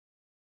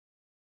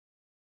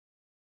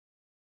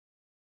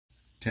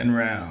10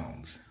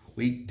 rounds,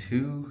 week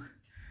 2,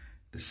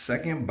 the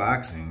second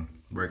boxing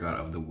workout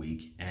of the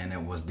week, and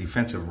it was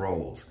defensive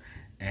rolls.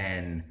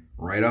 And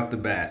right off the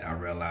bat, I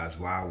realized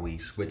why we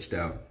switched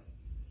up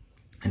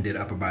and did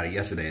upper body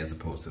yesterday as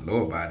opposed to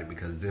lower body,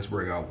 because this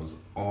workout was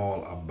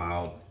all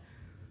about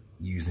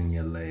using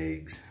your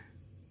legs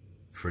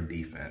for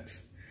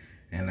defense.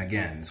 And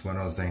again, it's one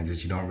of those things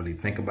that you don't really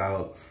think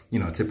about. You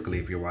know, typically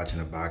if you're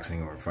watching a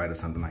boxing or a fight or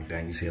something like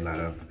that, and you see a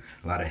lot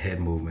of head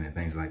movement and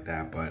things like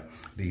that. But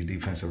these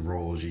defensive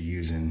rolls, you're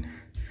using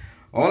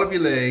all of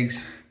your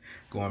legs,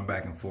 going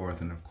back and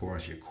forth, and of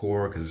course your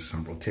core, because there's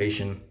some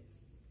rotation,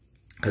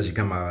 because you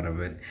come out of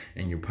it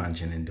and you're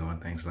punching and doing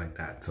things like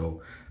that.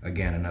 So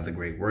again, another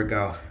great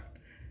workout.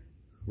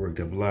 Worked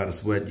up a lot of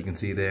sweat, you can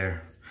see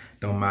there.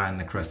 Don't mind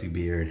the crusty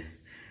beard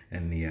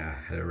and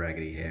the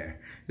raggedy hair.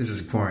 This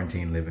is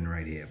quarantine living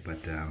right here, but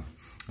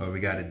well, we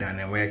got it done,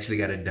 and we actually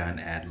got it done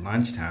at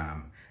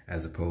lunchtime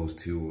as opposed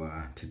to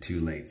too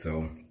late.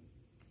 So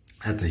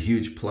that's a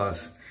huge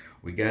plus.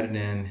 We got it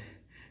in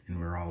and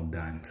we're all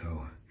done.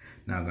 So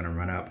now I'm gonna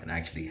run up and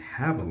actually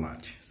have a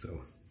lunch.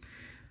 So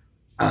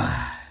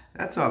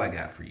that's all I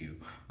got for you.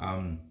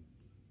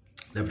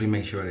 Definitely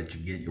make sure that you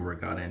get your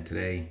workout in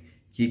today.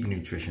 Keep your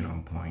nutrition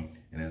on point,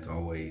 and as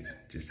always,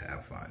 just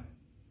have fun.